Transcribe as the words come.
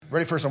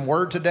Ready for some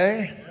word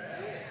today?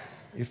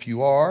 If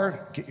you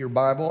are, get your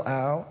Bible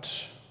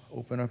out,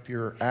 open up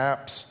your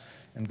apps,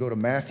 and go to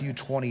Matthew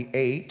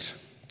 28.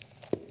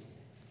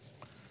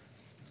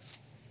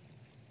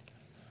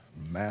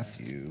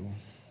 Matthew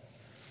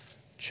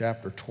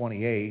chapter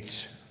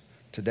 28.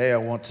 Today I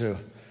want to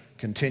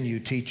continue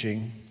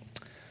teaching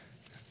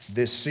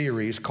this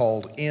series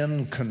called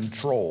In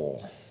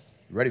Control.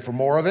 Ready for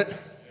more of it?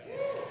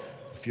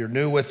 If you're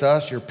new with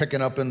us, you're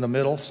picking up in the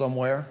middle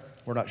somewhere.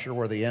 We're not sure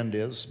where the end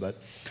is, but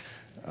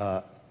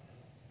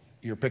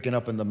you're picking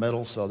up in the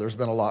middle, so there's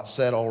been a lot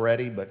said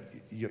already, but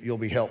you'll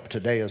be helped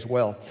today as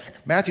well.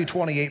 Matthew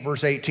 28,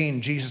 verse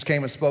 18, Jesus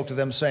came and spoke to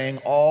them, saying,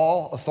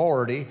 "All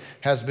authority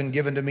has been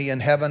given to me in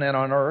heaven and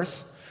on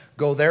earth.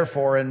 Go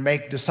therefore and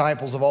make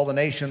disciples of all the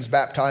nations,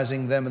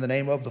 baptizing them in the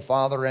name of the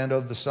Father and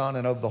of the Son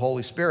and of the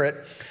Holy Spirit,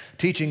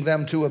 teaching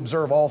them to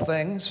observe all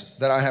things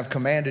that I have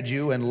commanded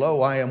you, and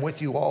lo, I am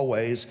with you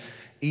always,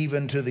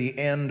 even to the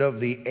end of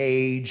the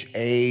age.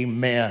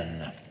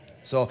 Amen."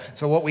 So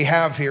what we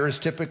have here is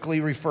typically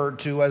referred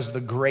to as the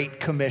Great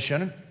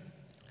Commission,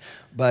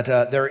 but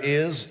there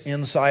is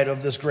inside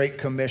of this Great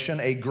Commission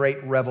a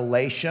great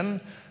revelation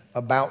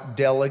about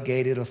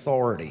delegated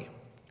authority.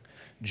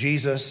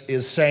 Jesus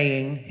is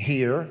saying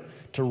here,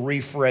 to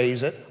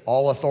rephrase it,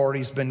 all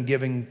authority's been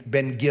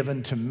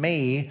given to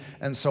me,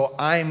 and so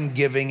I'm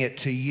giving it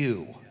to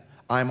you.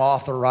 I'm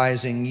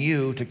authorizing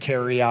you to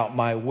carry out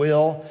my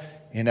will,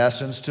 in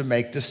essence, to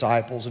make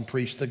disciples and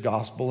preach the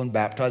gospel and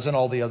baptize and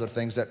all the other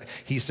things that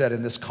he said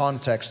in this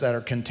context that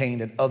are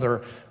contained in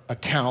other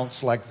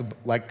accounts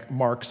like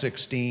Mark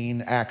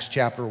 16, Acts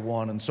chapter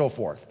 1, and so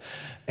forth.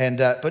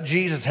 But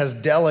Jesus has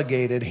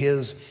delegated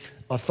his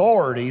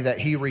authority that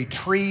he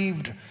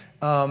retrieved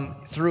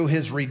through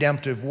his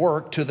redemptive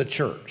work to the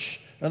church.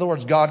 In other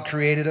words, God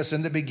created us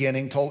in the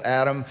beginning, told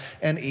Adam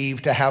and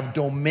Eve to have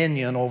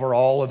dominion over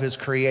all of his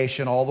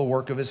creation, all the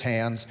work of his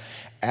hands.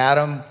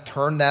 Adam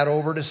turned that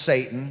over to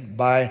Satan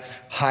by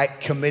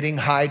committing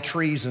high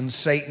treason.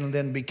 Satan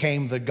then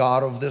became the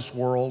god of this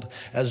world,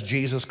 as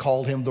Jesus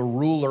called him the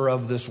ruler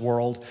of this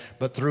world.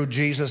 But through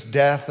Jesus'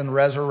 death and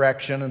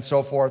resurrection and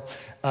so forth,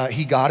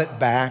 he got it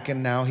back,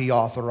 and now he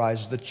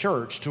authorized the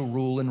church to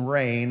rule and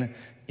reign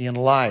in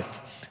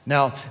life.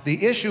 Now,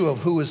 the issue of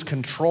who is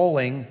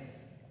controlling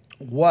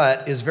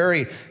what is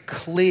very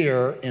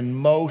clear in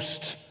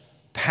most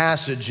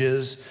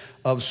passages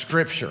of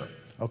Scripture.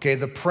 Okay,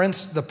 the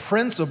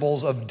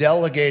principles of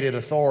delegated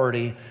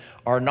authority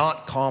are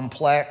not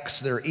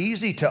complex. They're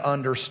easy to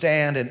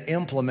understand and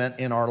implement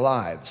in our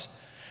lives.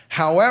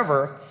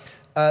 However,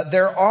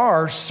 there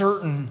are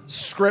certain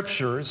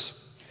scriptures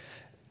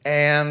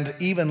and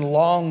even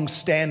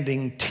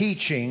long-standing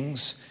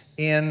teachings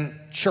in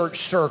church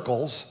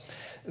circles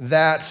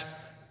that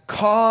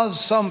cause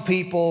some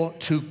people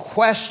to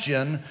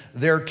question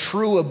their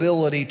true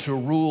ability to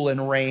rule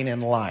and reign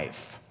in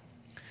life.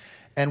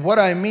 And what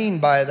I mean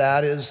by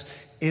that is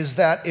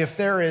that if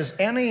there is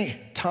any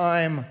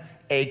time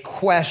a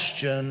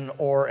question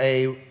or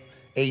a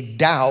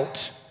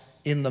doubt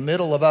in the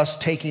middle of us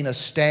taking a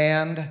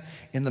stand,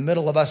 in the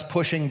middle of us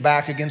pushing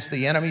back against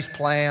the enemy's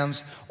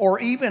plans, or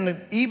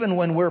even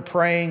when we're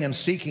praying and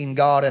seeking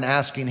God and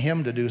asking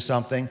him to do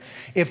something,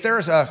 if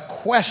there's a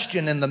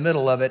question in the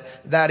middle of it,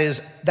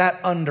 that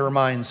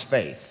undermines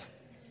faith.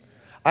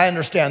 I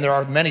understand there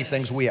are many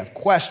things we have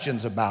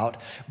questions about,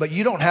 but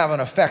you don't have an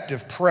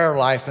effective prayer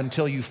life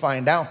until you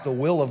find out the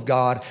will of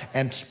God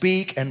and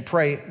speak and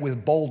pray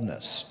with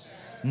boldness.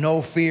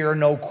 No fear,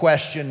 no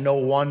question, no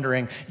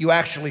wondering. You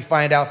actually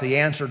find out the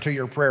answer to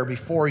your prayer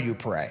before you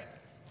pray,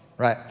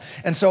 right?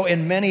 And so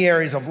in many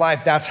areas of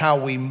life, that's how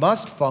we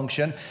must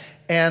function.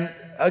 And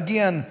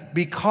again,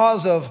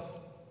 because of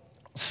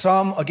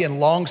some,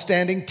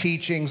 long-standing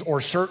teachings or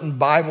certain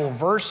Bible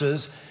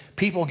verses,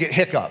 people get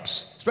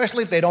hiccups,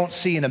 especially if they don't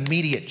see an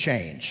immediate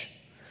change.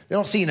 They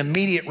don't see an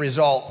immediate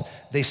result.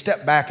 They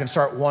step back and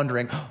start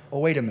wondering, oh,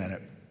 wait a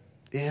minute,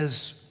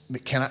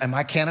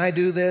 can I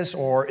do this?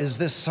 Or is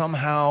this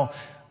somehow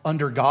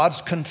under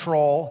God's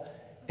control?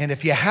 And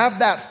if you have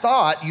that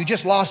thought, you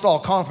just lost all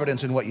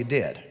confidence in what you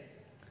did.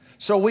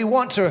 So we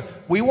want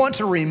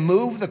to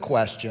remove the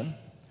question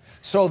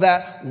so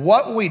that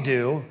what we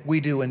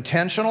do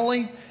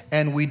intentionally,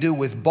 and we do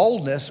with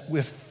boldness,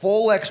 with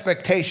full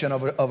expectation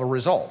of a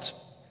result.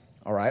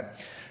 All right?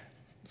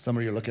 Some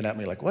of you are looking at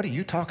me like, what are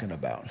you talking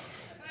about?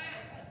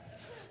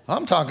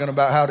 I'm talking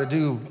about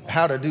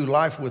how to do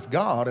life with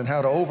God and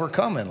how to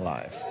overcome in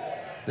life.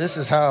 This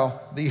is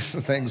how these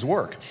things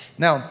work.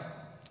 Now,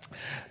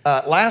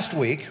 last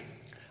week,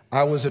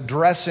 I was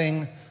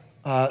addressing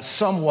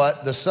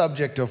somewhat the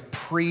subject of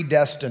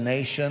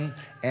predestination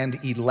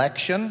and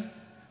election,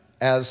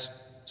 as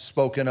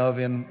spoken of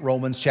in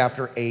Romans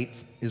chapter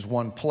 8 is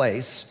one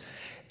place.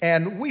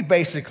 And we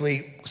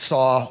basically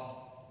saw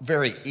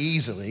very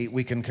easily,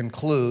 we can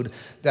conclude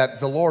that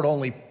the Lord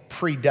only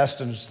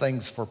predestines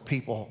things for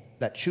people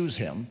that choose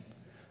him.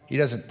 He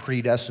doesn't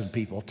predestine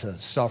people to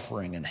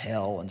suffering and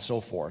hell and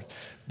so forth,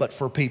 but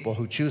for people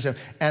who choose him.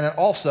 And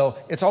also,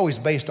 it's always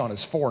based on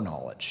his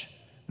foreknowledge.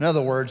 In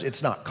other words,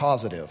 it's not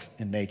causative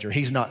in nature.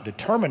 He's not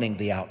determining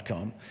the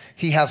outcome.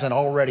 He hasn't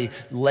already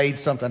laid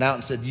something out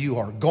and said, you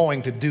are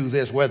going to do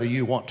this whether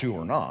you want to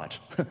or not.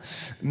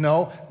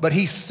 No, but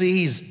he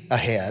sees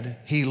ahead.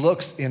 He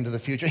looks into the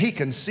future. He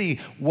can see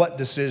what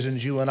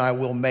decisions you and I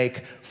will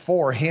make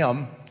for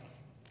him.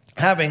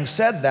 Having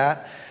said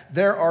that,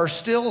 there are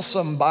still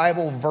some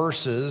Bible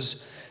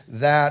verses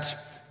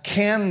that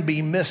can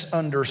be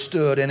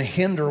misunderstood and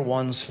hinder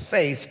one's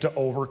faith to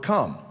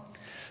overcome.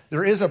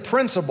 There is a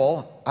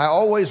principle I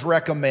always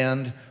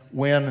recommend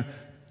when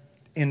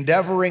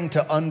endeavoring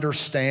to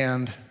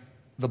understand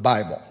the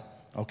Bible,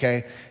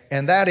 okay?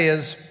 And that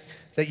is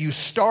that you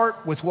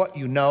start with what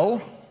you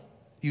know,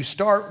 you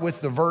start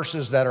with the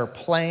verses that are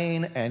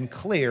plain and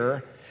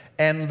clear,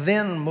 and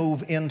then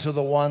move into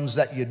the ones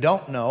that you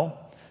don't know,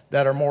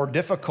 that are more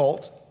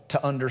difficult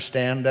to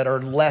understand, that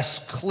are less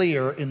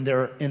clear in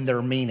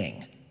their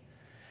meaning.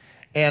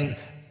 And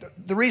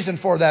the reason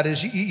for that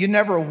is you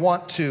never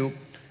want to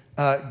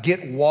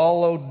get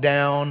wallowed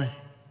down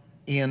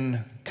in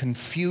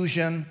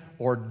confusion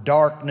or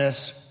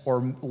darkness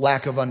or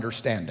lack of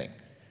understanding.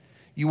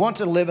 You want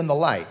to live in the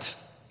light.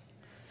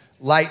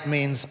 Light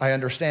means I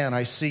understand,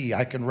 I see,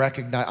 I can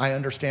recognize, I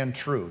understand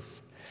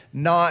truth.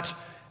 Not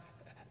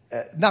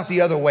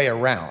the other way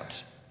around.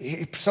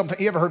 You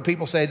ever heard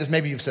people say this?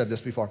 Maybe you've said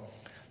this before.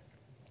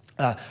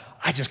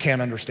 I just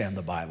can't understand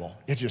the Bible.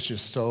 It's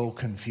just so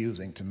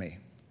confusing to me.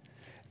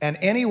 And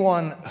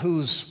anyone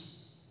who's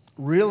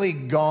really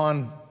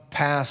gone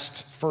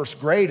past first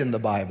grade in the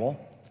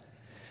Bible,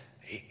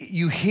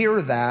 you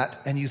hear that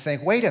and you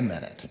think, wait a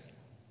minute,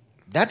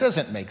 that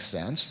doesn't make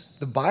sense.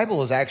 The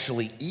Bible is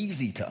actually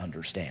easy to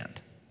understand.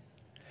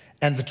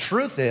 And the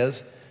truth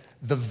is,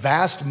 the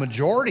vast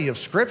majority of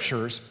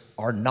scriptures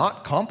are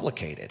not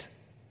complicated.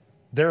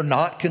 They're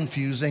not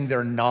confusing,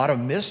 they're not a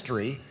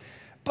mystery,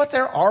 but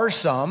there are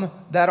some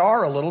that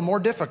are a little more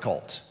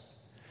difficult.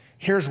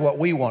 Here's what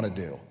we want to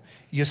do.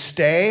 You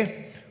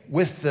stay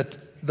with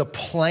the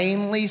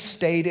plainly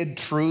stated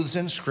truths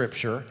in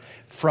Scripture.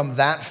 From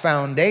that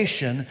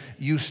foundation,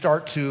 you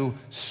start to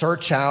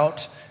search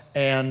out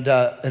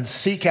and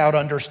seek out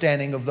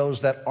understanding of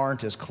those that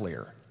aren't as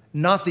clear,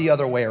 not the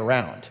other way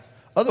around.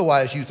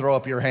 Otherwise, you throw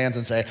up your hands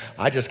and say,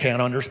 I just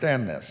can't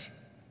understand this.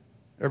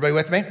 Everybody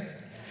with me?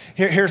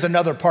 Here's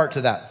another part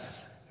to that.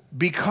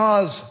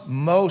 Because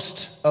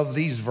most of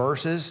these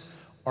verses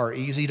are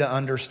easy to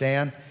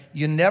understand,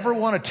 you never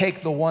want to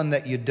take the one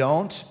that you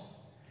don't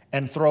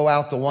and throw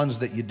out the ones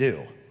that you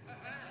do.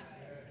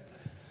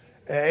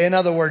 In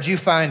other words, you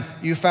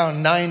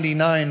found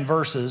 99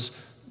 verses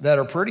that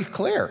are pretty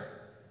clear.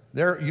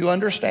 You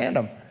understand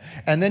them.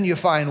 And then you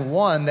find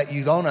one that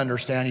you don't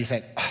understand, you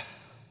think,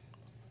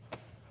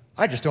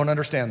 I just don't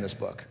understand this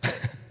book.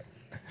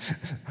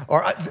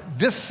 Or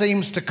this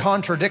seems to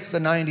contradict the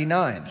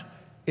 99.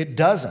 It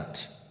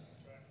doesn't.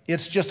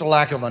 It's just a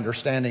lack of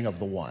understanding of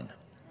the one.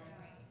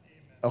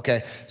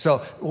 Okay, so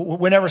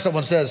whenever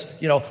someone says,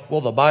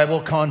 well, the Bible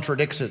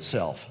contradicts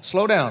itself,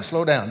 slow down.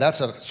 That's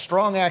a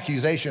strong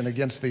accusation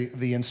against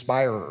the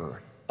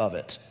inspirer of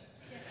it.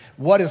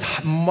 What is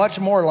much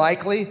more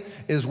likely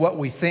is what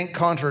we think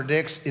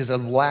contradicts is a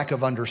lack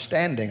of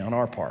understanding on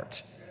our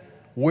part.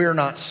 We're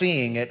not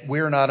seeing it.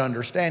 We're not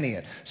understanding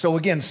it. So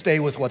again, stay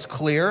with what's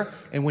clear.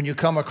 And when you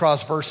come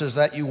across verses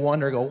that you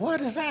wonder, go, what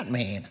does that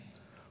mean?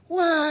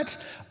 What?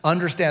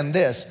 Understand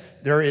this.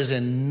 There is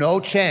in no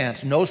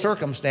chance, no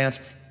circumstance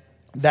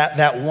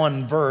that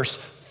one verse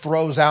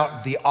throws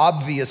out the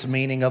obvious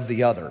meaning of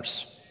the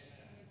others.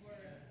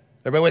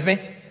 Everybody with me?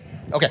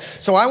 Okay,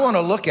 so I want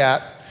to look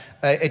at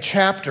a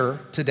chapter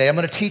today. I'm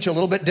going to teach a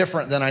little bit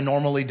different than I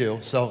normally do,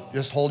 so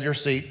just hold your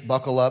seat,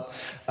 buckle up.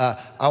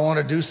 I want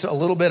to do a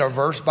little bit of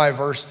verse by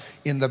verse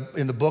in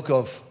the book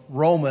of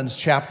Romans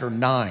chapter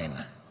 9.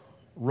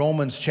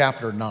 Romans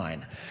chapter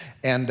 9.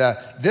 And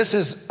this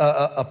is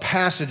a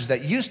passage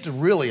that used to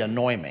really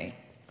annoy me.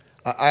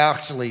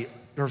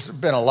 There's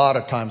been a lot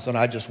of times when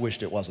I just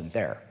wished it wasn't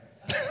there.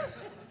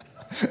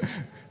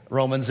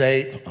 Romans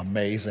 8,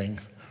 amazing.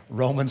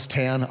 Romans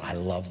 10, I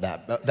love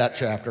that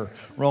chapter.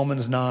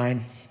 Romans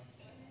 9,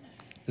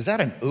 is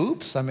that an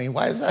oops? I mean,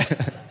 why is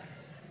that?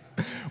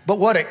 But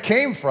what it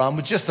came from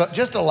was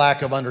just a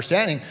lack of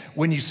understanding.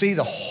 When you see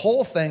the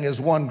whole thing as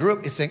one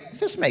group, you think,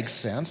 this makes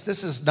sense.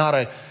 This is not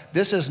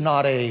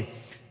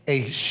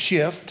a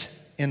shift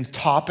in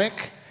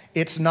topic.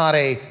 It's not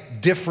a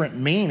different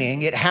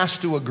meaning. It has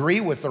to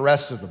agree with the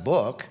rest of the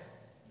book,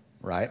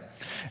 right?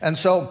 And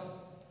so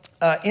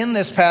in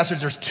this passage,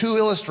 there's two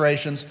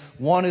illustrations.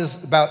 One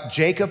is about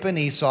Jacob and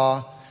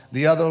Esau.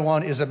 The other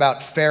one is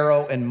about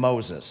Pharaoh and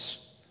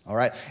Moses, all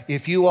right?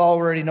 If you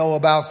already know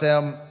about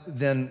them,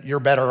 then you're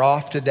better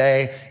off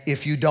today.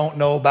 If you don't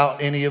know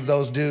about any of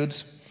those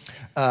dudes,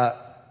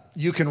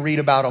 you can read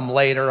about them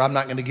later. I'm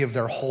not going to give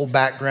their whole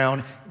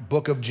background.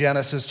 Book of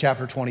Genesis,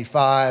 chapter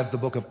 25, the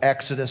book of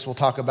Exodus will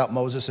talk about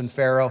Moses and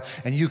Pharaoh,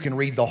 and you can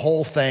read the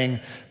whole thing.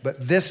 But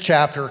this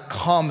chapter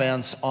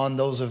comments on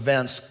those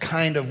events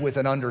kind of with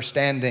an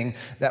understanding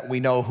that we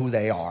know who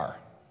they are,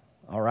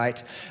 all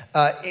right?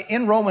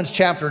 In Romans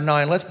chapter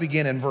 9, let's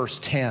begin in verse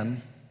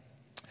 10.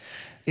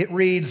 It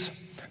reads,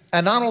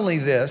 and not only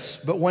this,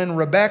 but when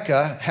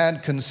Rebekah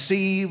had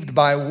conceived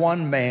by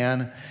one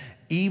man,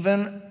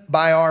 even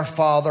by our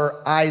father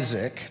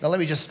Isaac. Now let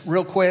me just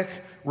real quick,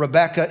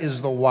 Rebekah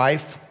is the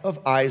wife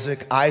of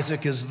Isaac.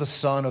 Isaac is the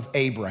son of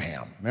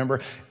Abraham.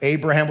 Remember,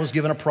 Abraham was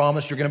given a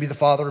promise, you're going to be the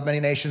father of many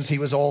nations. He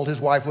was old,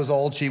 his wife was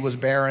old, she was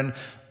barren.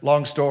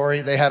 Long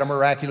story, they had a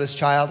miraculous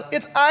child.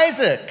 It's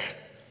Isaac.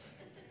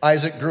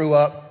 Isaac grew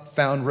up,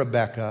 found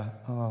Rebekah.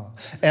 Oh.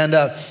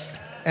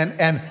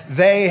 And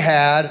they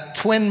had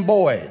twin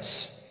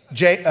boys,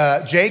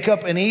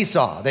 Jacob and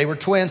Esau. They were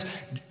twins.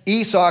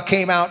 Esau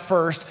came out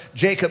first.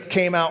 Jacob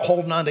came out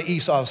holding on to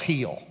Esau's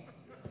heel.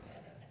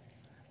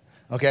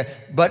 Okay,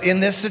 but in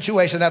this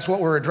situation, that's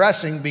what we're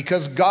addressing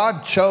because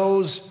God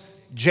chose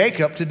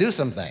Jacob to do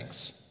some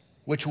things,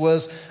 which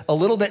was a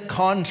little bit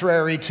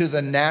contrary to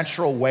the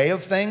natural way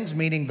of things,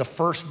 meaning the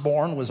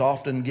firstborn was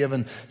often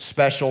given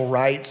special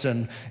rights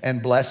and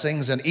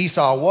blessings, and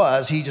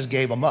Esau he just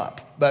gave them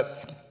up.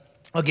 But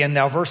again,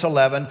 now verse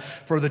 11,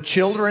 for the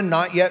children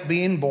not yet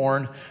being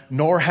born,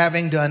 nor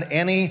having done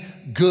any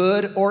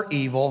good or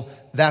evil,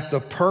 that the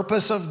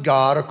purpose of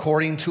God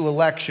according to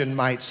election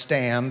might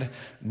stand,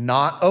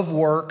 not of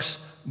works,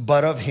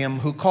 but of him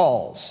who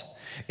calls.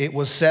 It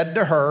was said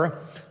to her,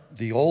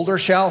 the older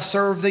shall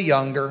serve the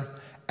younger,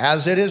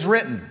 as it is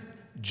written,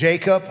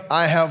 Jacob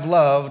I have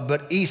loved,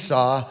 but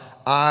Esau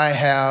I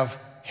have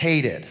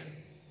hated.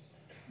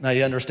 Now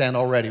you understand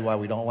already why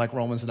we don't like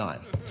Romans 9.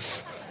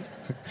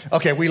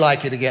 Okay, we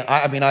like it again.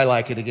 I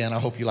like it again. I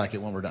hope you like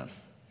it when we're done.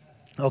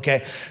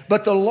 Okay,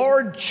 but the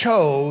Lord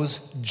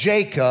chose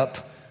Jacob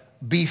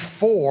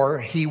before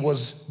he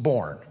was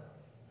born.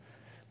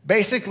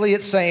 Basically,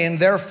 it's saying,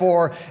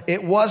 therefore,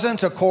 it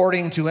wasn't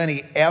according to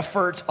any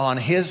effort on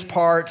his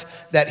part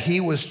that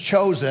he was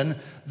chosen.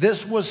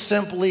 This was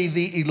simply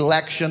the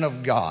election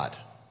of God.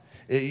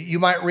 You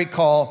might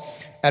recall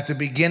at the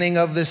beginning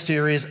of this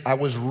series, I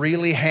was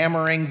really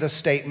hammering the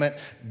statement,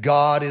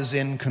 God is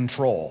in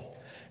control.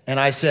 And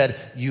I said,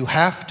 you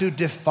have to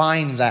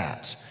define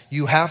that.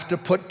 You have to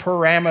put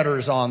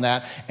parameters on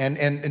that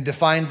and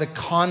define the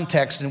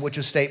context in which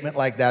a statement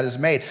like that is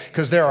made.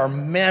 Because there are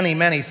many,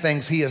 many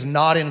things he is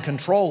not in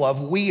control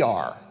of. We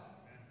are.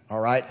 All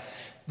right?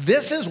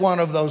 This is one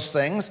of those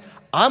things.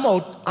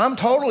 I'm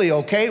totally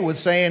okay with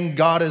saying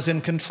God is in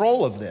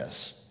control of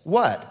this.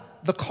 What?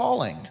 The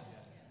calling.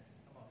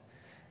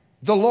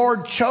 The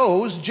Lord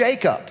chose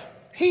Jacob.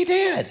 He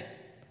did.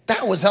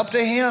 That was up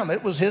to him.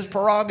 It was his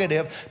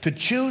prerogative to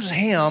choose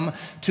him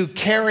to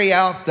carry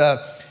out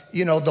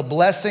the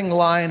blessing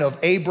line of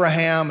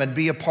Abraham and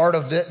be a part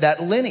of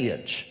that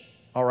lineage,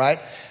 all right?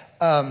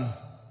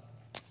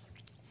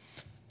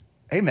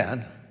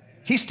 Amen.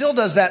 He still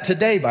does that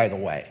today, by the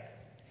way.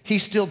 He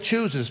still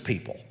chooses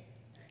people.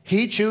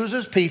 He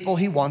chooses people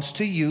he wants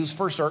to use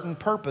for certain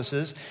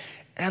purposes,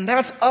 and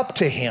that's up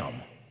to him.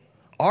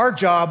 Our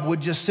job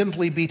would just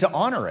simply be to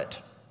honor it.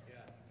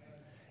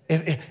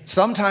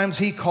 Sometimes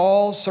he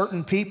calls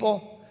certain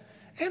people,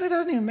 and it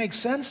doesn't even make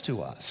sense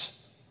to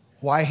us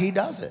why he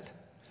does it.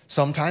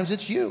 Sometimes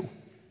it's you.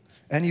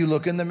 And you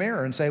look in the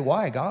mirror and say,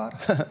 why, God?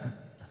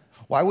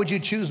 Why would you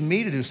choose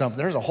me to do something?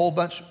 There's a whole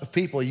bunch of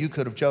people you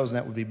could have chosen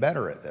that would be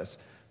better at this.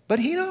 But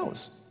he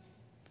knows,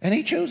 and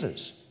he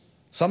chooses.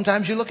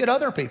 Sometimes you look at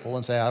other people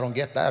and say, I don't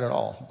get that at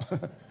all.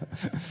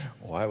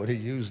 Why would he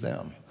use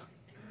them?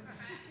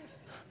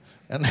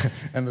 And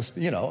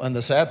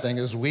the sad thing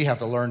is we have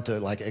to learn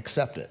to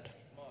accept it.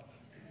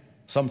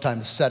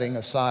 Sometimes setting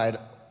aside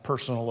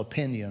personal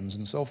opinions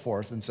and so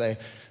forth and say,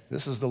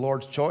 this is the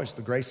Lord's choice.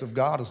 The grace of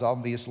God is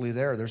obviously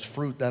there. There's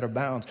fruit that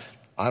abounds.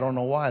 I don't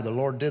know why the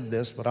Lord did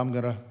this, but I'm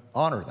going to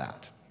honor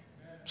that.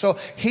 So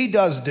he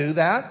does do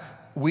that.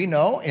 We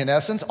know, in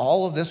essence,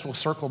 all of this will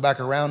circle back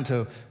around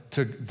to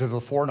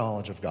the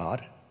foreknowledge of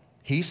God.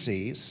 He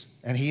sees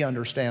and he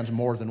understands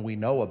more than we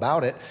know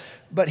about it,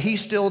 but he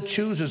still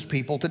chooses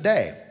people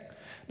today.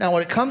 Now,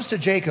 when it comes to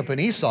Jacob and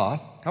Esau,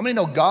 how many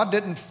know God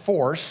didn't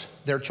force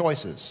their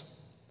choices?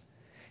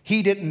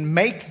 He didn't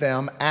make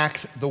them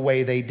act the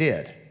way they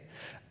did.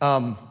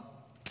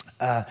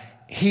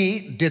 He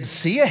did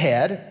see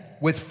ahead.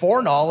 With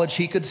foreknowledge,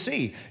 he could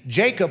see.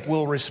 Jacob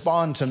will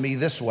respond to me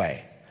this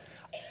way.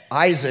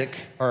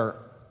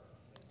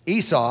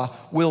 Esau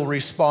will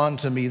respond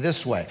to me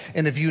this way.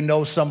 And if you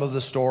know some of the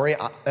story,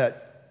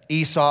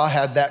 Esau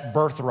had that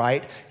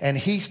birthright, and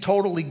he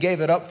totally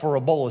gave it up for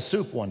a bowl of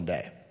soup one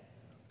day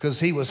because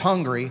he was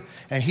hungry,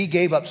 and he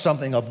gave up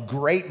something of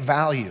great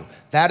value.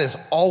 That is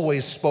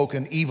always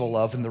spoken evil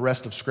of in the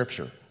rest of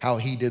Scripture, how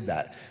he did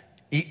that.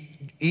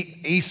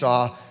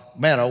 Esau,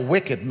 man, a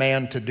wicked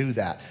man to do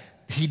that.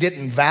 He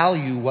didn't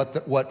value what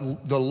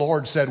the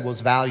Lord said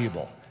was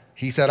valuable.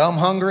 He said, I'm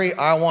hungry,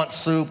 I want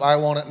soup, I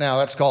want it now.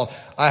 That's called,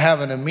 I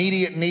have an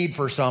immediate need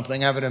for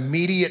something, I have an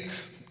immediate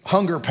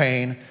hunger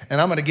pain, and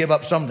I'm going to give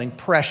up something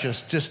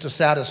precious just to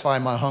satisfy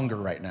my hunger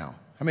right now.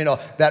 I mean,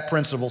 that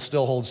principle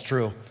still holds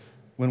true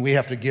when we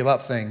have to give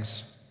up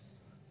things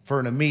for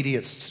an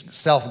immediate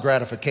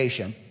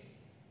self-gratification.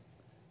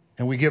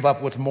 and we give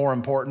up what's more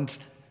important.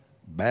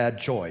 Bad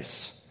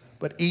choice.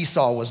 But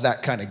Esau was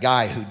that kind of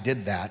guy who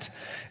did that,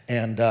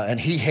 and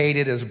he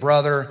hated his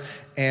brother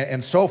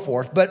and so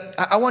forth. But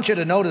I want you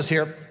to notice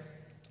here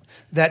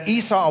that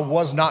Esau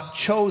was not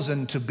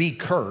chosen to be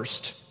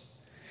cursed.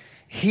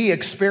 He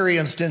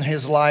experienced in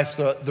his life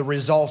the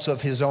results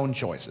of his own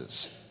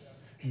choices.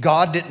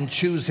 God didn't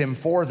choose him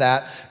for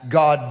that.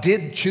 God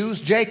did choose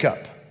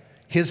Jacob,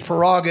 his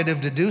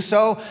prerogative to do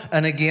so,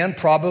 and again,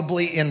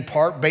 probably in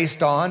part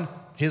based on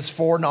his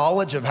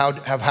foreknowledge of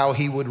how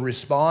he would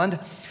respond.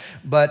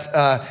 But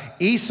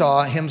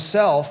Esau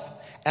himself,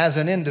 as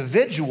an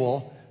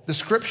individual, the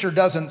scripture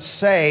doesn't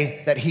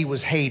say that he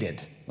was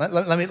hated.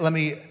 Let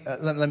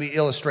me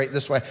illustrate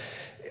this way.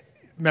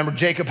 Remember,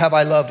 Jacob have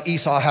I loved,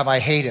 Esau have I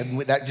hated.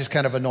 And that just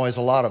kind of annoys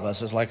a lot of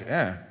us. It's like,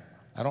 I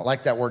don't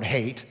like that word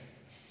hate.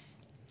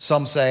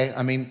 Some say,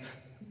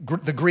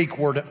 the Greek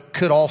word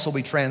could also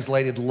be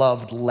translated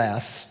loved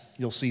less.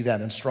 You'll see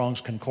that in Strong's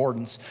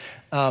Concordance.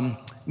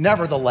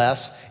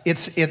 Nevertheless,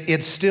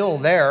 it's still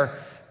there.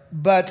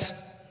 But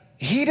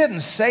he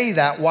didn't say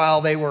that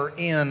while they were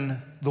in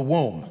the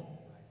womb.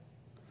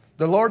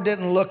 The Lord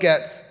didn't look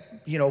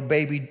at,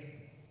 baby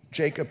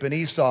Jacob and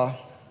Esau.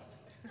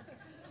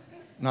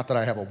 Not that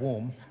I have a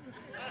womb.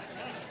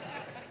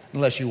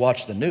 Unless you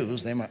watch the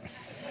news, they might.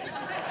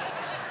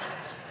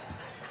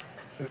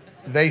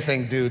 They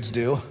think dudes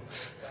do.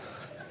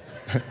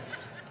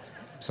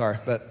 Sorry,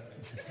 but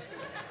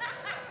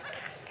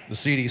the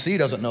CDC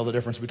doesn't know the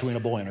difference between a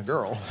boy and a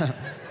girl.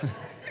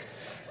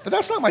 But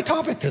that's not my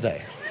topic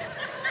today.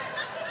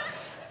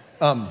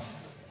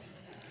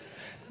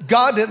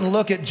 God didn't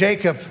look at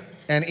Jacob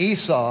and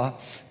Esau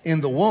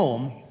in the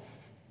womb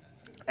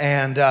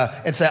and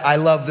say, I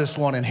love this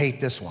one and hate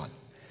this one.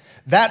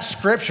 That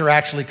scripture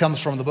actually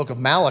comes from the book of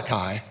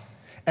Malachi,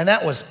 and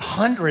that was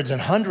hundreds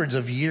and hundreds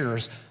of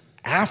years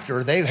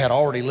after they had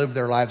already lived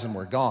their lives and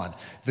were gone.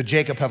 The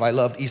Jacob have I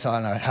loved, Esau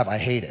and have I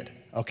hated,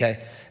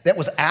 okay? That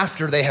was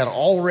after they had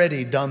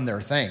already done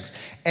their things.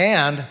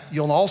 And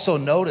you'll also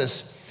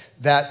notice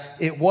that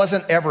it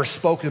wasn't ever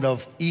spoken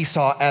of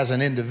Esau as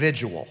an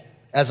individual,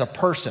 as a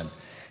person.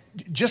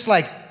 Just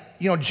like,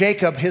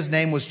 Jacob, his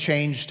name was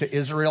changed to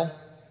Israel.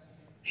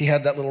 He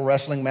had that little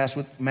wrestling match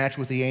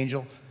with the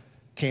angel,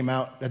 came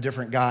out a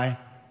different guy,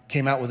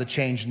 came out with a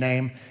changed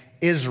name,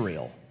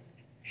 Israel.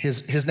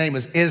 His name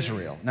is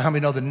Israel. Now, how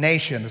many know the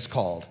nation is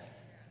called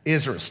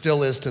Israel?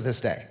 Still is to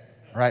this day,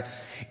 right?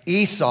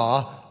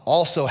 Esau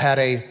also had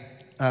a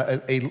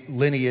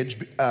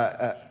lineage,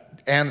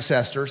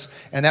 ancestors,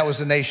 and that was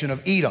the nation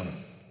of Edom,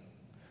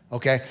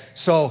 okay?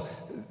 So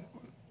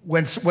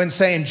when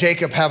saying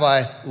Jacob have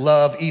I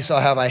loved,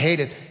 Esau have I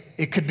hated,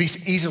 it could be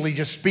easily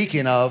just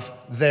speaking of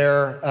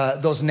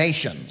those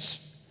nations.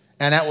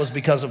 And that was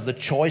because of the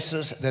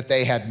choices that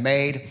they had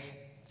made.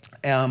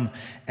 And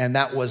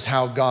that was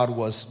how God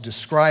was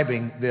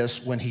describing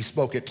this when he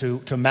spoke it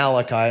to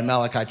Malachi in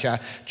Malachi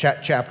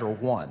chapter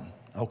 1,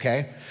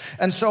 okay?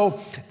 And so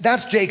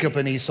that's Jacob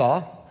and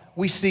Esau.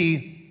 We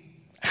see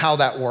how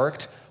that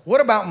worked.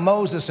 What about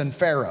Moses and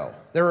Pharaoh?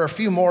 There are a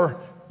few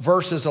more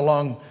verses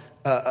along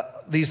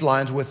these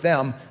lines with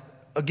them.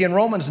 Again,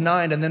 Romans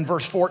 9 and then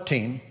verse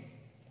 14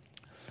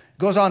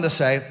 goes on to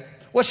say,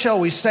 what shall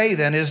we say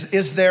then?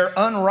 Is there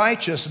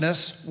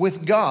unrighteousness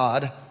with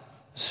God?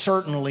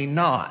 Certainly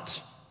not.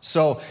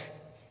 So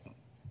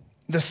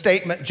the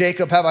statement,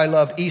 Jacob have I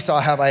loved, Esau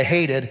have I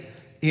hated,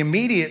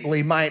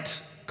 immediately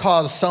might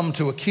cause some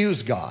to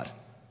accuse God.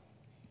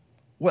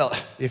 Well,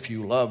 if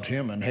you loved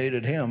him and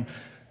hated him,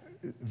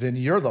 then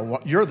you're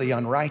the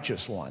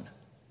unrighteous one.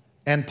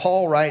 And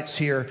Paul writes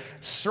here,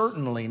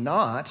 certainly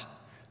not,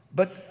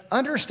 but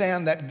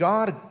understand that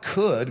God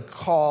could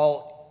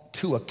call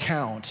to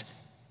account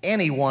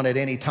anyone at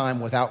any time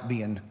without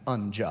being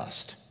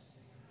unjust.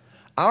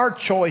 Our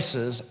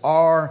choices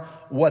are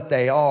what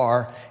they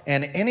are,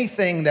 and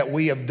anything that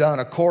we have done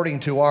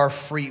according to our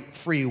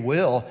free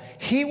will,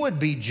 he would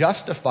be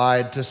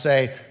justified to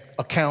say,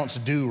 accounts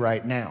due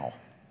right now.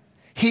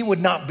 He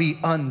would not be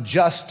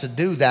unjust to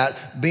do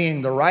that,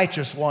 being the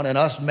righteous one and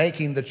us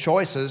making the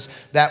choices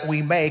that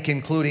we make,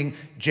 including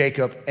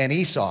Jacob and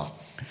Esau.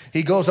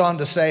 He goes on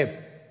to say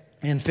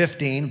in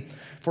 15,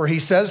 for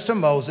he says to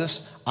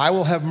Moses, I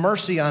will have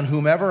mercy on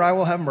whomever I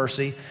will have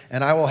mercy,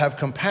 and I will have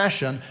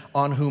compassion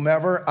on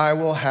whomever I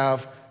will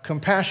have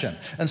compassion.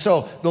 And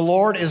so the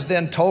Lord is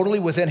then totally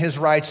within his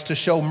rights to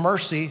show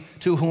mercy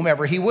to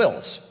whomever he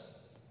wills.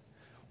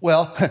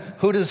 Well,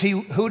 who does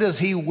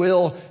he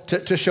will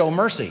to show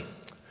mercy?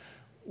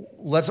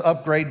 Let's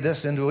upgrade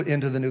this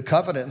into the new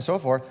covenant and so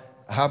forth.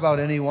 How about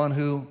anyone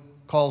who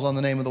calls on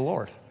the name of the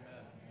Lord?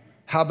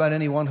 How about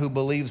anyone who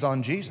believes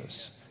on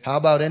Jesus? How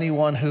about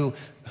anyone who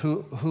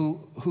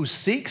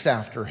seeks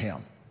after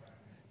him?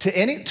 To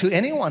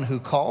anyone who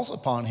calls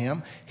upon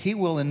him, he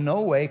will in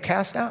no way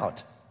cast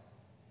out.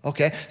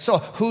 Okay, so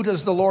who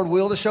does the Lord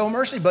will to show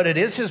mercy? But it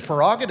is his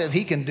prerogative.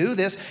 He can do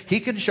this.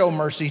 He can show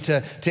mercy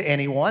to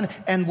anyone.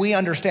 And we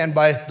understand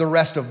by the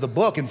rest of the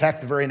book, in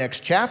fact, the very next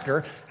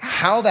chapter,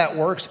 how that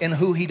works and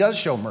who he does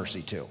show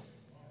mercy to.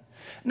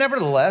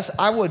 Nevertheless,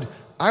 I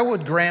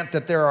would grant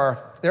that there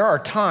are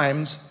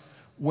times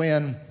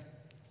when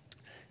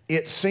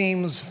it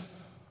seems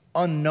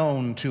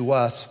unknown to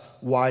us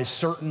why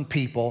certain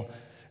people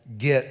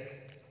get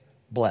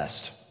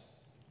blessed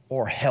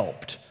or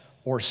helped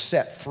or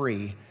set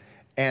free,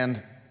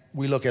 and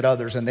we look at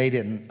others and they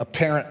didn't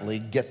apparently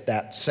get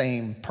that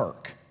same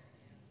perk.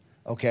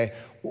 Okay?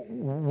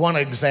 One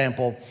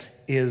example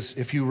is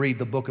if you read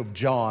the book of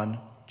John,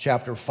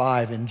 chapter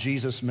 5, in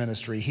Jesus'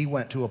 ministry, he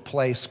went to a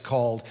place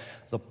called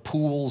the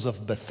Pools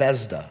of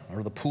Bethesda,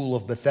 or the Pool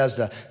of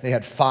Bethesda. They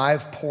had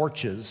 5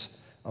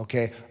 porches,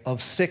 okay,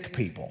 of sick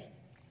people.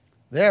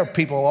 There are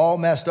people all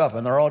messed up,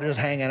 and they're all just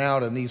hanging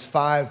out in these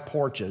 5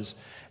 porches.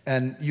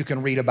 And you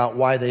can read about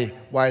why they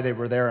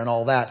were there and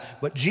all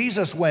that. But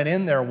Jesus went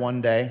in there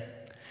one day,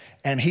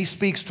 and he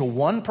speaks to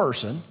one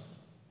person.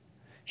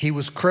 He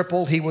was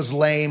crippled, he was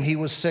lame, he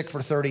was sick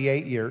for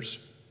 38 years.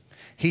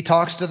 He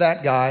talks to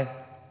that guy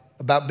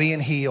about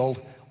being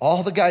healed.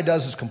 All the guy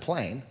does is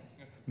complain,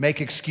 make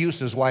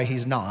excuses why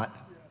he's not.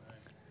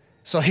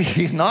 So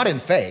he's not in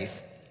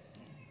faith.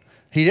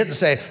 He didn't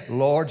say,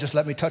 Lord, just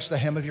let me touch the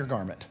hem of your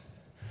garment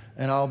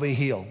and I'll be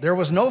healed. There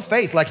was no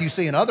faith like you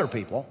see in other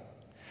people.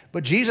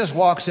 But Jesus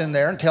walks in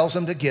there and tells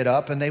them to get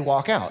up, and they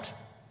walk out.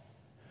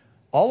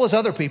 All those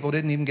other people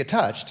didn't even get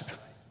touched.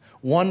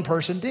 One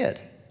person did.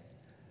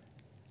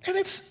 And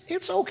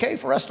it's okay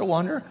for us to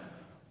wonder,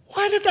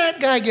 why did that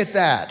guy get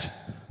that?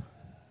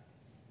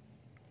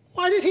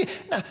 Why did he?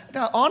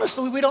 Now,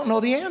 honestly, we don't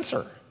know the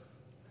answer.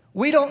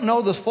 We don't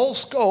know the full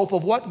scope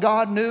of what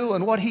God knew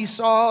and what he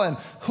saw and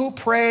who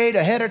prayed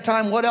ahead of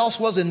time, what else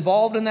was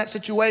involved in that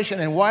situation,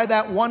 and why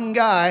that one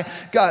guy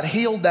got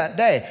healed that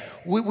day.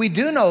 We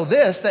do know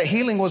this, that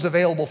healing was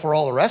available for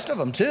all the rest of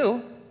them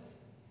too.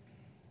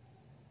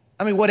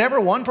 I mean, whatever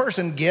one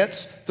person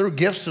gets through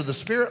gifts of the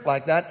Spirit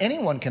like that,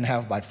 anyone can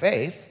have by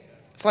faith.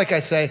 It's like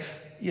I say,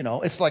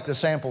 it's like the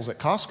samples at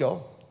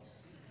Costco.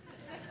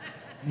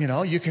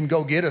 You can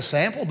go get a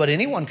sample, but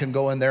anyone can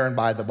go in there and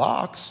buy the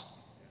box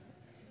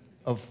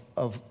of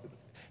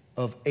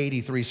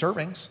 83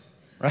 servings,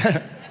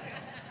 right?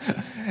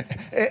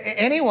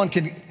 Anyone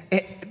can.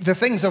 The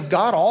things of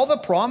God, all the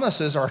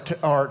promises are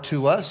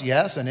to us,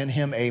 yes, and in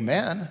him,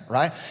 amen,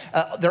 right?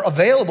 They're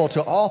available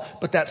to all,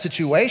 but that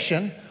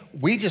situation,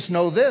 we just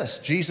know this.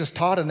 Jesus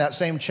taught in that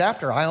same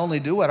chapter, I only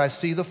do what I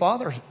see the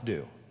Father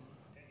do.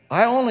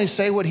 I only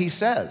say what he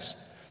says.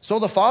 So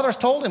the Father's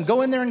told him,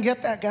 go in there and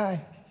get that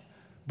guy.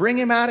 Bring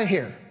him out of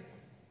here.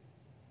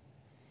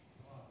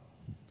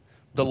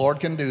 The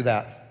Lord can do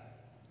that.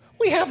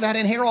 We have that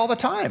in here all the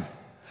time.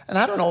 And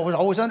I don't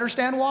always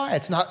understand why.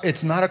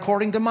 It's not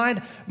according to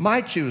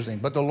my choosing,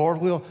 but the Lord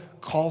will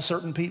call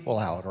certain people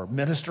out or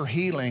minister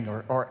healing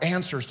or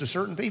answers to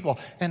certain people.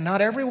 And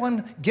not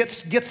everyone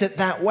gets it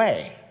that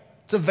way.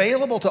 It's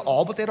available to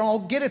all, but they don't all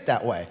get it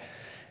that way.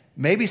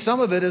 Maybe some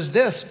of it is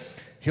this.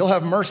 He'll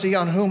have mercy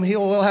on whom he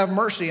will have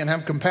mercy and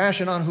have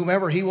compassion on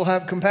whomever he will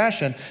have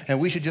compassion. And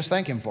we should just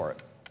thank him for it.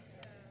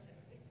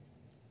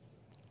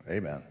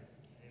 Amen.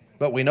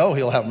 But we know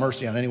he'll have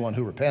mercy on anyone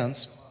who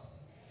repents.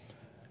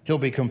 He'll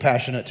be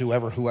compassionate to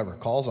whoever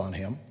calls on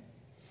him.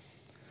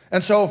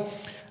 And so,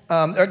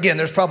 again,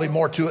 there's probably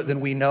more to it than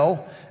we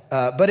know.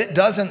 But it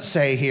doesn't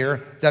say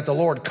here that the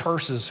Lord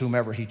curses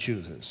whomever he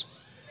chooses.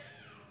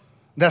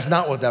 That's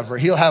not what that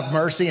verse. He'll have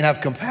mercy and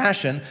have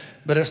compassion,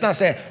 but it's not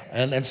saying,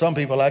 and some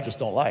people I just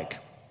don't like.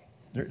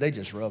 They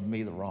just rub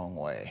me the wrong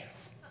way.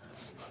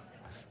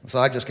 So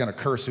I'm just going to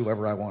curse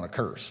whoever I want to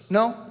curse.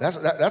 No,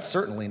 that's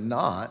certainly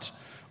not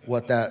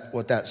what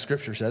that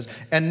scripture says.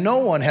 And no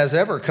one has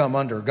ever come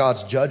under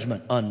God's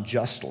judgment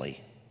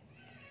unjustly.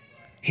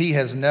 He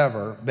has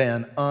never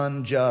been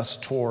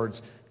unjust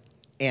towards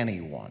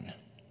anyone.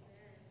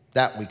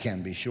 That we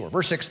can be sure.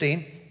 Verse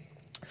 16,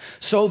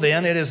 so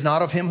then it is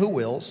not of him who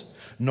wills,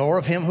 nor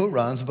of him who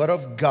runs, but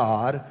of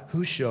God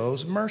who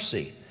shows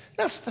mercy.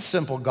 That's the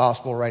simple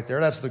gospel right there.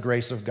 That's the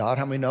grace of God.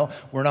 How many know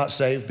we're not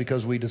saved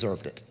because we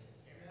deserved it?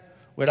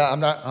 I'm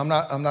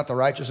not the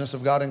righteousness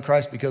of God in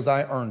Christ because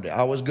I earned it.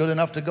 I was good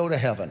enough to go to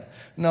heaven.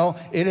 No,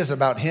 it is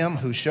about him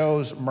who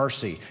shows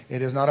mercy.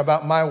 It is not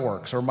about my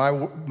works or my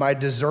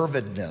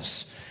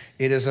deservedness.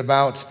 It is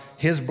about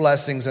his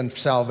blessings and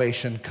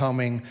salvation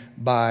coming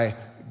by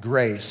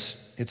grace.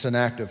 It's an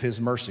act of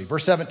his mercy.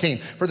 Verse 17,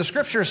 for the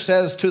scripture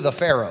says to the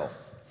Pharaoh,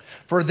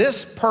 for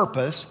this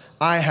purpose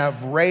I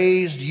have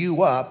raised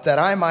you up, that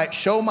I might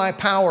show my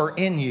power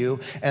in you,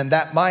 and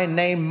that my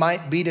name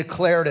might be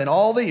declared in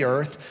all the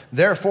earth.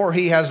 Therefore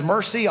he has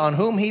mercy on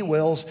whom he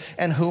wills,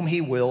 and whom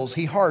he wills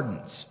he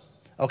hardens.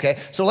 Okay,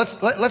 so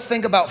let's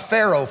think about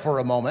Pharaoh for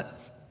a moment.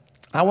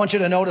 I want you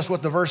to notice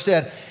what the verse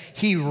said.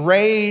 He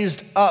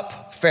raised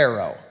up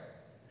Pharaoh.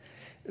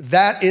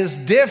 That is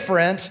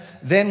different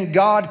than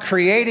God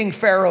creating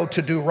Pharaoh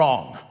to do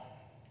wrong.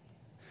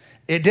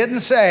 It didn't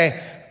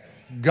say,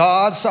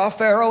 God saw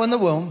Pharaoh in the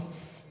womb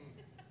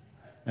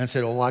and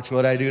said, well, watch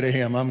what I do to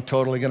him. I'm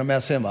totally going to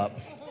mess him up.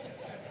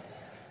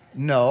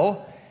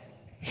 No,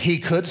 he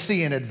could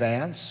see in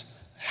advance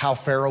how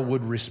Pharaoh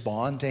would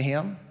respond to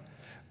him.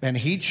 And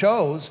he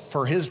chose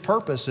for his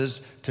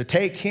purposes to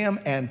take him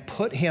and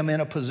put him in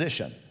a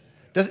position.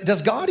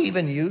 Does God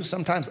even use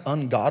sometimes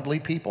ungodly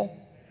people?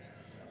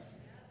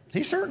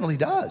 He certainly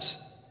does.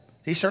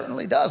 He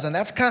certainly does. And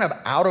that's kind of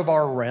out of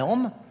our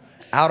realm,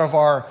 out of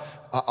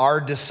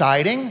our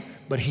deciding.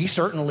 But he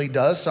certainly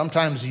does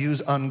sometimes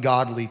use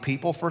ungodly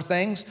people for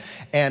things.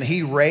 And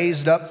he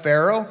raised up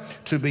Pharaoh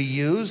to be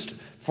used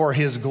for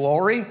his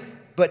glory.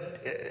 But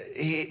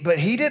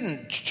he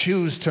didn't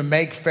choose to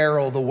make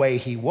Pharaoh the way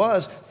he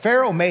was.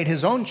 Pharaoh made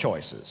his own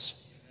choices.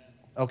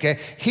 Okay?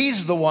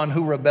 He's the one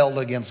who rebelled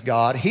against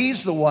God.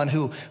 He's the one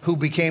who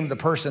became the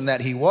person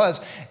that he was.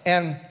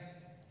 And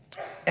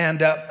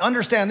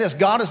understand this,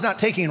 God is not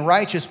taking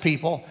righteous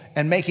people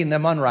and making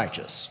them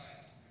unrighteous.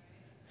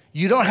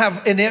 You don't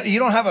have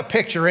a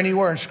picture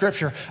anywhere in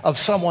Scripture of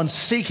someone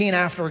seeking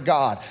after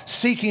God,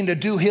 seeking to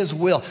do his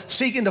will,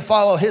 seeking to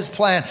follow his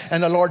plan,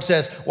 and the Lord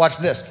says, watch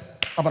this,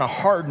 I'm going to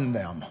harden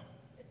them.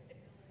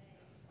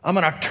 I'm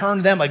going to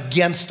turn them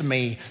against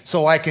me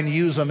so I can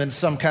use them in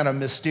some kind of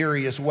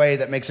mysterious way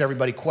that makes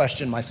everybody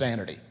question my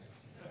sanity.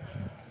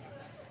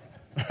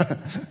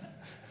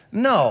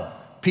 No,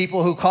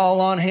 people who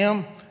call on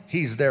him,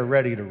 he's there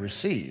ready to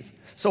receive.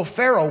 So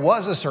Pharaoh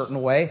was a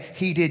certain way.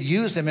 He did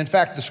use him. In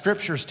fact, the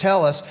scriptures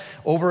tell us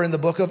over in the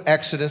book of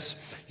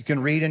Exodus, you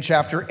can read in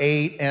chapter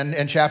 8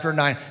 and chapter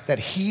 9, that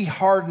he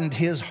hardened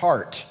his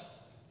heart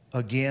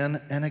again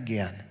and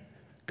again.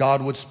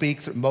 God would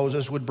speak,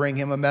 Moses would bring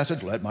him a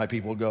message, let my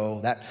people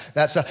go,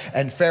 that stuff,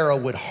 and Pharaoh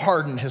would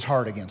harden his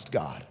heart against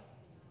God.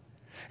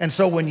 And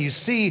so when you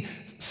see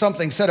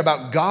something said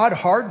about God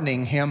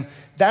hardening him,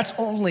 that's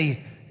only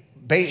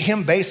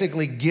him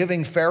basically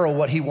giving Pharaoh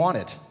what he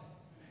wanted.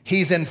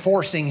 He's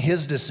enforcing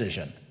his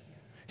decision.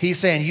 He's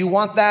saying, you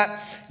want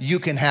that? You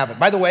can have it.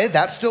 By the way,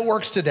 that still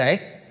works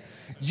today.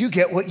 You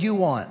get what you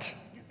want.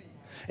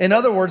 In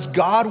other words,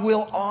 God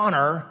will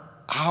honor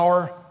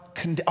our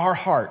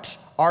heart,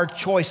 our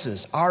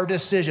choices, our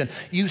decision.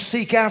 You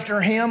seek after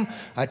him,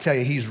 I tell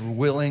you, he's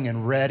willing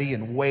and ready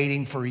and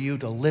waiting for you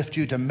to lift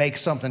you, to make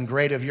something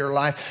great of your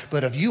life.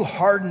 But if you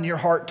harden your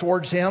heart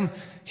towards him,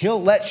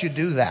 he'll let you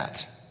do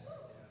that.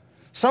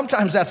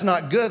 Sometimes that's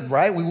not good,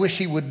 right? We wish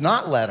he would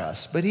not let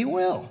us, but he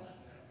will.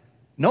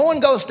 No one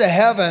goes to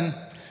heaven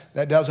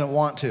that doesn't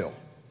want to.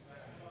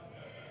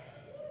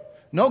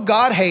 No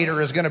God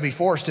hater is going to be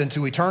forced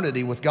into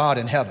eternity with God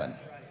in heaven.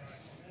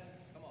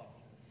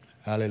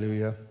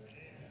 Hallelujah.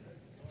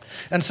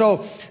 And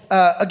so,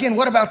 again,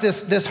 what about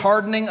this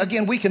hardening?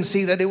 Again, we can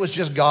see that it was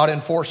just God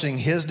enforcing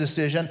his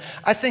decision.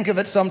 I think of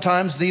it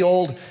sometimes, the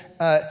old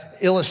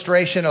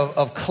illustration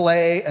of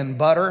clay and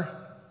butter.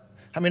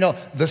 I mean, no,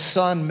 the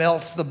sun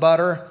melts the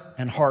butter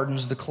and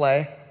hardens the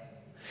clay.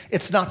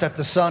 It's not that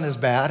the sun is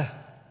bad.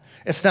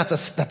 It's not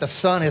that the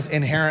sun is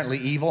inherently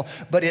evil,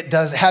 but it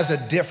has a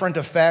different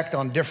effect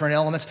on different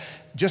elements.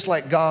 Just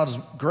like God's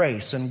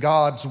grace and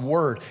God's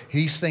word,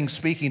 these things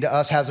speaking to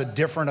us has a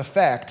different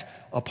effect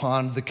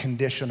upon the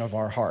condition of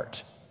our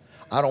heart.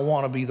 I don't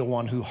want to be the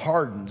one who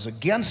hardens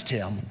against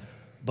him,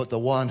 but the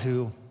one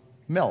who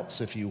melts,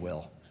 if you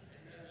will,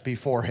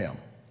 before him.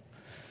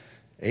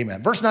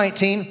 Amen. Verse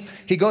 19,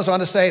 he goes on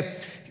to say,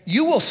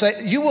 you will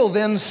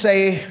then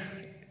say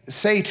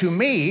to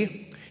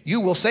me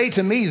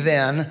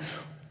then,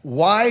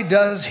 why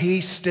does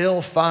he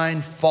still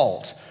find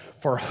fault?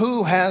 For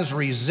who has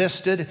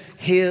resisted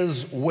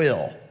his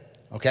will?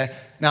 Okay.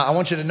 Now I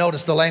want you to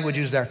notice the language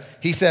used there.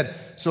 He said,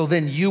 so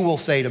then you will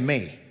say to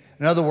me.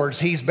 In other words,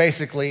 he's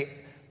basically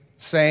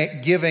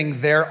giving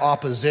their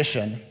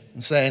opposition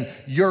and saying,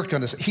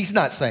 he's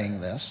not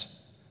saying this.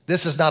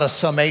 This is not a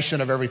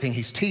summation of everything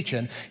he's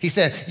teaching. He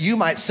said, you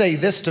might say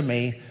this to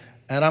me,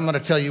 and I'm going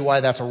to tell you why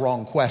that's a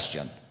wrong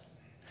question.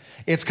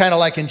 It's kind of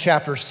like in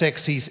chapter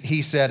 6,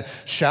 he said,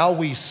 shall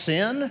we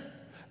sin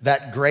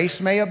that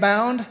grace may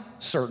abound?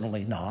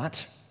 Certainly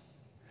not.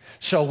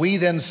 Shall we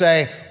then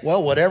say,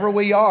 well, whatever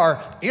we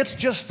are, it's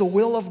just the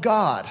will of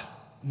God?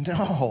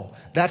 No,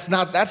 that's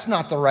not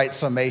the right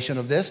summation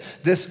of this.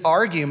 This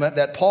argument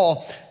that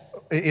Paul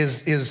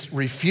is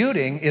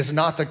refuting is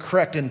not the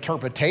correct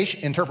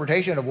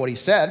interpretation of what he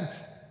said.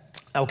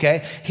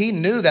 Okay, he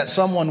knew that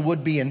someone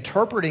would be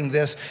interpreting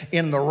this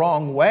in the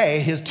wrong way,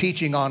 his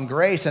teaching on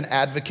grace and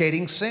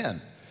advocating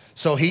sin.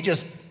 So he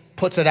just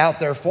puts it out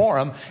there for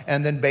him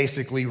and then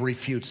basically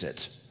refutes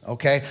it.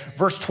 Okay,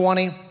 verse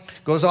 20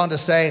 goes on to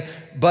say,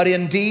 but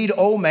indeed,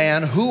 O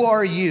man, who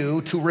are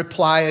you to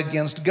reply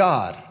against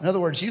God? In other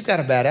words, you've got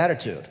a bad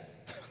attitude.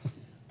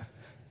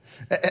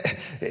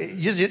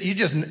 You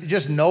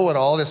just know it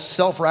all, this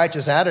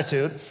self-righteous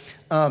attitude.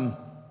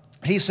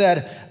 He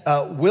said,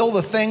 will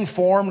the thing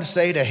formed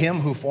say to him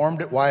who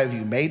formed it, why have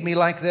you made me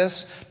like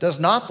this? Does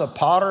not the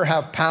potter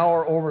have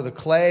power over the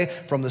clay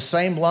from the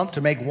same lump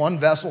to make one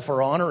vessel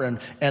for honor and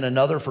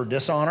another for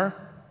dishonor?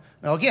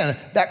 Now again,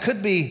 that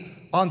could be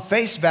on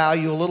face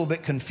value a little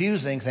bit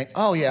confusing. Think,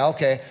 oh yeah,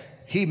 okay,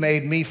 he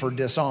made me for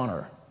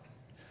dishonor.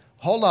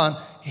 Hold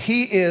on,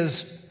 he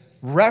is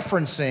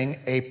referencing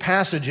a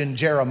passage in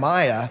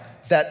Jeremiah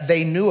that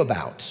they knew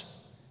about.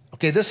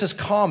 Okay, this is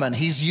common.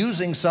 He's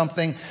using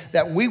something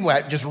that we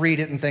might just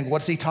read it and think,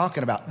 what's he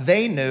talking about?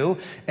 They knew,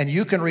 and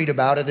you can read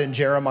about it in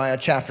Jeremiah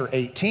chapter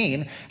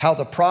 18, how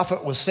the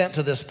prophet was sent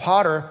to this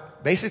potter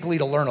basically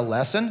to learn a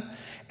lesson.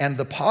 And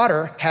the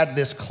potter had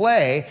this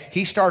clay.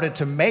 He started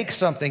to make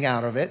something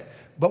out of it.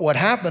 But what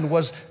happened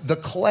was the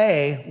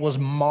clay was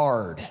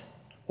marred,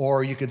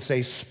 or you could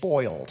say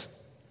spoiled.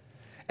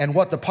 And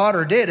what the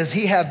potter did is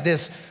he had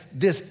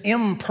this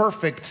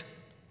imperfect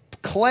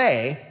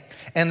clay,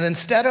 and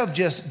instead of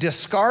just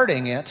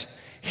discarding it,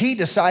 he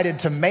decided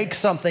to make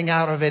something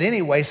out of it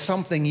anyway,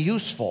 something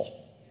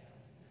useful.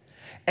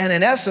 And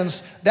in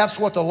essence, that's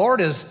what the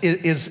Lord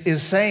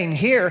is saying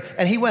here.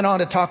 And he went on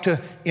to talk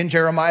in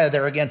Jeremiah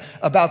there again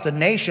about the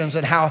nations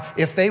and how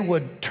if they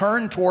would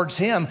turn towards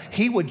him,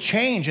 he would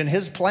change in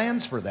his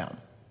plans for them.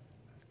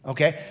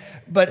 Okay?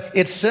 But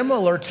it's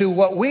similar to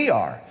what we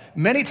are.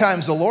 Many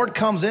times the Lord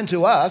comes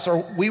into us,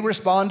 or we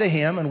respond to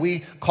him and we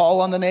call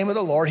on the name of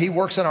the Lord. He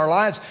works in our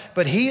lives,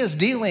 but he is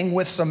dealing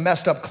with some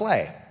messed up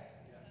clay.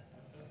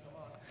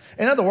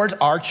 In other words,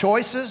 our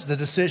choices, the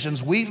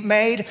decisions we've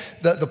made,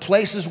 the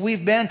places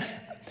we've been,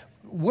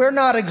 we're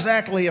not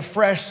exactly a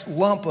fresh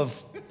lump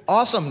of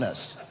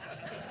awesomeness,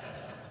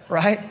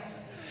 right?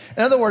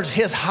 In other words,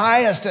 his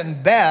highest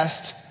and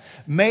best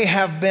may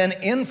have been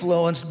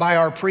influenced by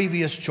our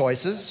previous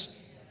choices.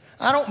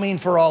 I don't mean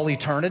for all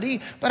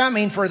eternity, but I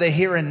mean for the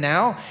here and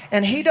now.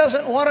 And he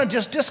doesn't want to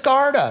just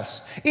discard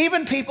us.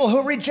 Even people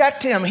who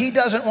reject him, he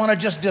doesn't want to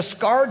just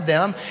discard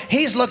them.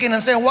 He's looking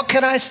and saying, what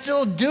can I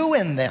still do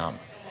in them?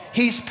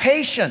 He's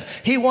patient.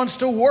 He wants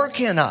to work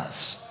in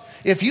us.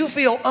 If you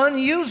feel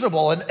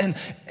unusable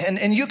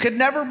and you could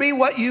never be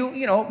what you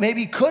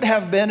maybe could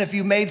have been if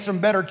you made some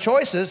better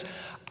choices,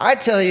 I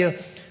tell you,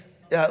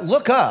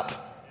 look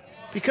up,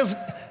 because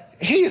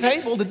he's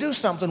able to do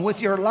something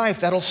with your life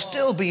that'll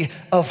still be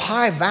of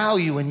high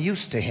value and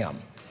use to him.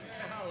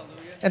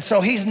 And so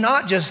he's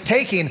not just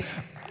taking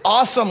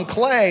awesome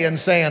clay and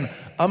saying,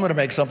 I'm going to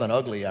make something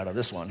ugly out of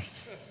this one.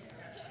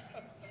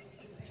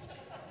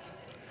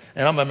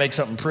 And I'm going to make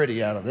something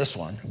pretty out of this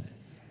one.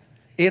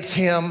 It's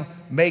him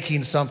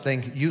making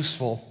something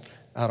useful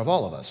out of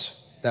all of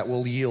us that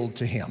will yield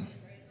to him.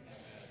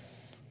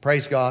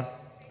 Praise God.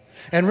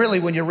 And really,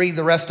 when you read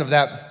the rest of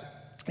that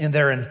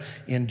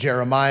in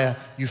Jeremiah,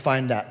 you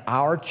find that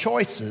our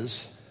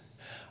choices,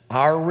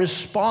 our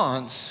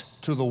response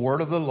to the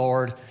word of the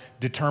Lord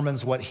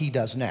determines what he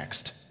does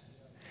next.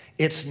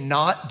 It's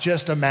not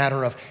just a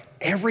matter of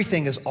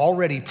everything is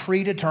already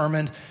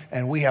predetermined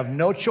and we have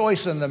no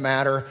choice in the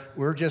matter.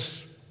 We're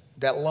just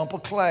that lump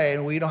of clay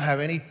and we don't have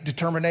any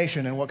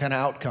determination in what kind of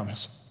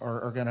outcomes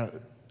are going to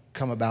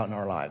come about in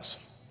our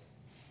lives.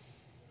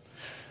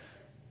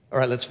 All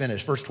right, let's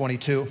finish. Verse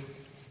 22.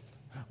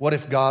 What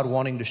if God,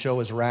 wanting to show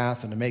his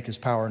wrath and to make his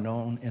power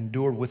known,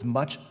 endured with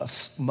much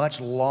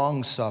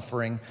long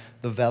suffering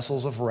the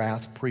vessels of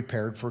wrath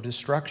prepared for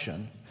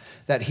destruction,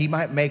 that he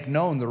might make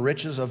known the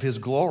riches of his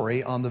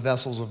glory on the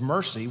vessels of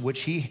mercy,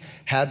 which he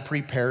had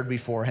prepared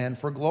beforehand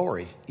for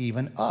glory,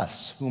 even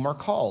us, whom are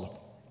called,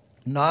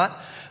 not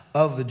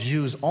of the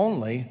Jews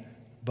only,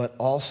 but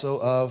also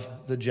of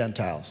the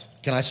Gentiles.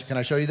 Can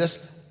I show you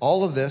this?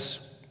 All of this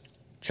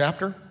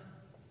chapter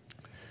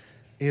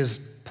is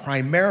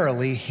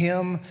primarily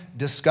him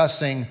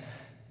discussing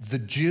the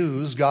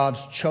Jews,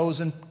 God's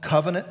chosen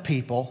covenant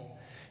people,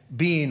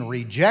 being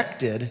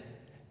rejected,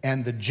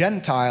 and the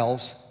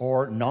Gentiles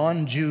or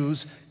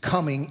non-Jews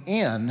coming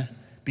in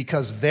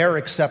because they're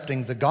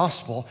accepting the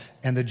gospel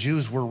and the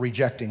Jews were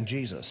rejecting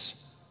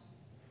Jesus.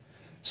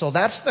 So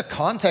that's the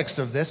context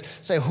of this.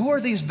 Say, who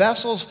are these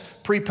vessels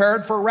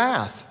prepared for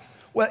wrath?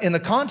 Well, in the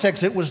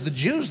context, it was the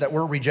Jews that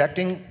were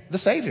rejecting the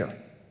Savior.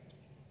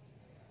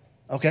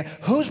 Okay,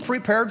 who's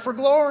prepared for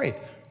glory?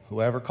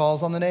 Whoever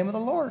calls on the name of the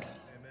Lord.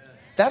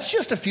 That's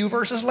just a few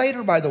verses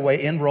later, by the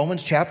way, in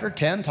Romans chapter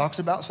 10, talks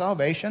about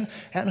salvation,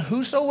 and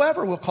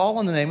whosoever will call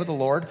on the name of the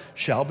Lord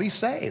shall be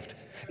saved.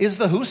 Is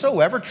the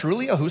whosoever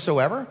truly a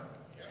whosoever?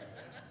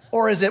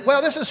 Or is it,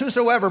 well, this is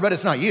whosoever, but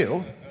it's not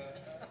you,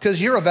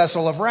 because you're a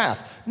vessel of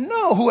wrath?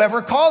 No,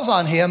 whoever calls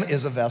on him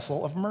is a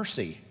vessel of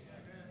mercy.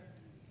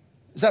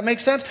 Does that make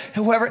sense?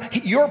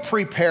 You're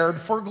prepared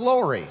for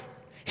glory.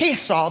 He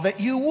saw that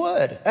you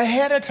would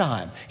ahead of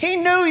time. He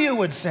knew you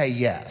would say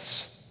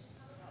yes.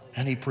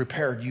 And he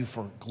prepared you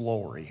for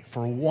glory,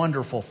 for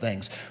wonderful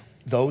things.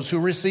 Those who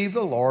receive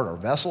the Lord are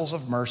vessels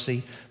of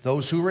mercy.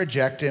 Those who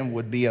reject him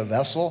would be a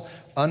vessel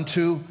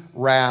unto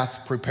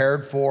wrath,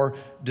 prepared for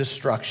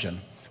destruction.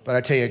 But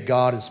I tell you,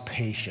 God is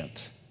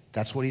patient.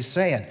 That's what he's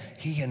saying.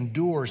 He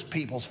endures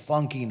people's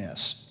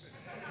funkiness.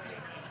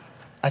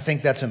 I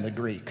think that's in the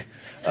Greek.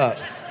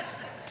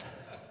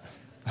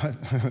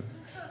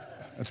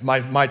 That's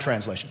my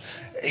translation.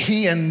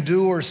 He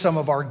endures some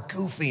of our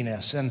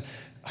goofiness and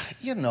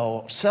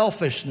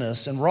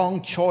selfishness and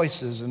wrong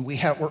choices, and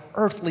we're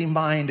earthly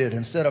minded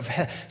instead of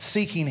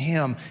seeking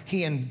him.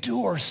 He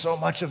endures so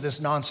much of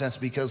this nonsense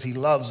because he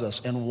loves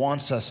us and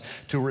wants us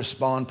to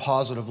respond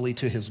positively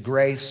to his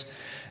grace.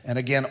 And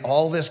again,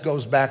 all this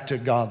goes back to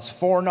God's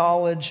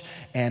foreknowledge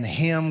and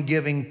him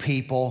giving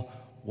people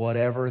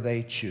whatever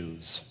they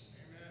choose.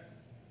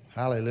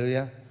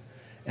 Hallelujah.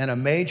 And a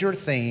major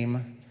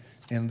theme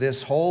in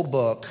this whole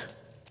book,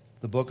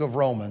 the book of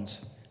Romans,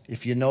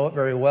 if you know it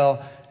very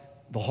well,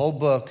 the whole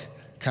book,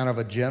 kind of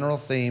a general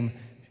theme,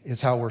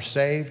 is how we're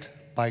saved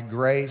by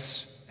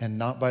grace and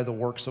not by the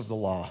works of the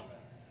law,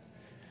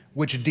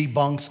 which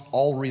debunks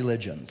all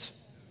religions,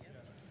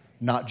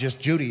 not just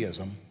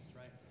Judaism,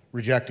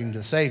 rejecting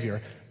the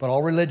Savior, but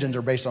all religions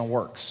are based on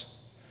works.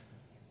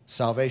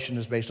 Salvation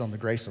is based on the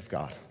grace of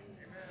God.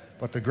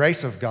 But the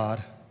grace of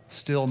God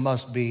still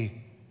must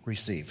be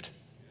received.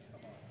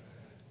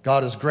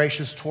 God is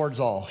gracious towards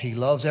all. He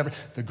loves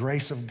the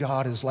grace of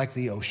God is like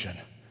the ocean,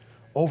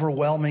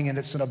 overwhelming in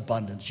its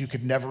abundance. You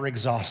could never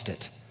exhaust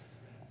it.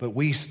 But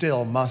we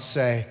still must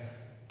say,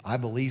 I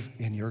believe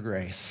in your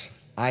grace.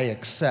 I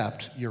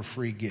accept your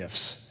free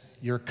gifts,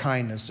 your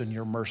kindness and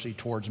your mercy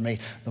towards me.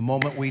 The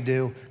moment we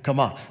do, come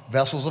on,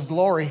 vessels of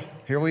glory,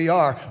 here we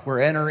are.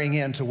 We're entering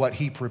into what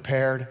he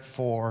prepared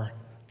for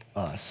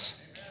us.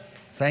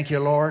 Thank you,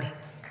 Lord.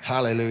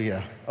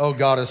 Hallelujah. Oh,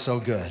 God is so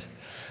good.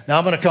 Now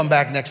I'm going to come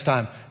back next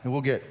time and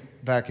we'll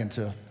get back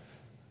into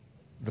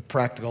the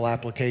practical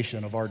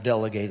application of our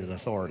delegated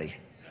authority.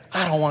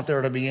 I don't want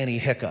there to be any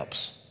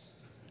hiccups.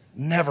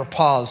 Never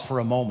pause for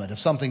a moment. If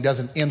something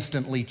doesn't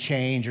instantly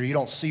change or you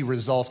don't see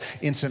results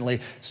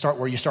instantly, start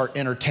where you start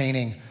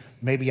entertaining,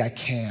 maybe I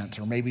can't,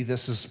 or maybe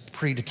this is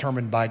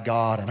predetermined by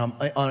God and I'm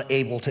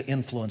unable to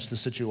influence the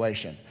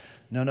situation.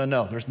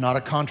 No. There's not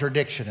a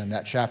contradiction in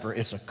that chapter.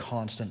 It's a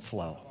constant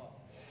flow.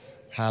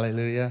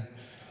 Hallelujah.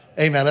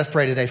 Amen. Let's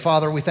pray today.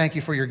 Father, we thank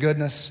you for your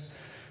goodness.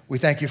 We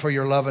thank you for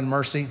your love and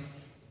mercy.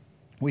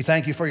 We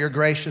thank you for your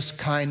gracious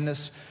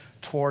kindness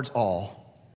towards all.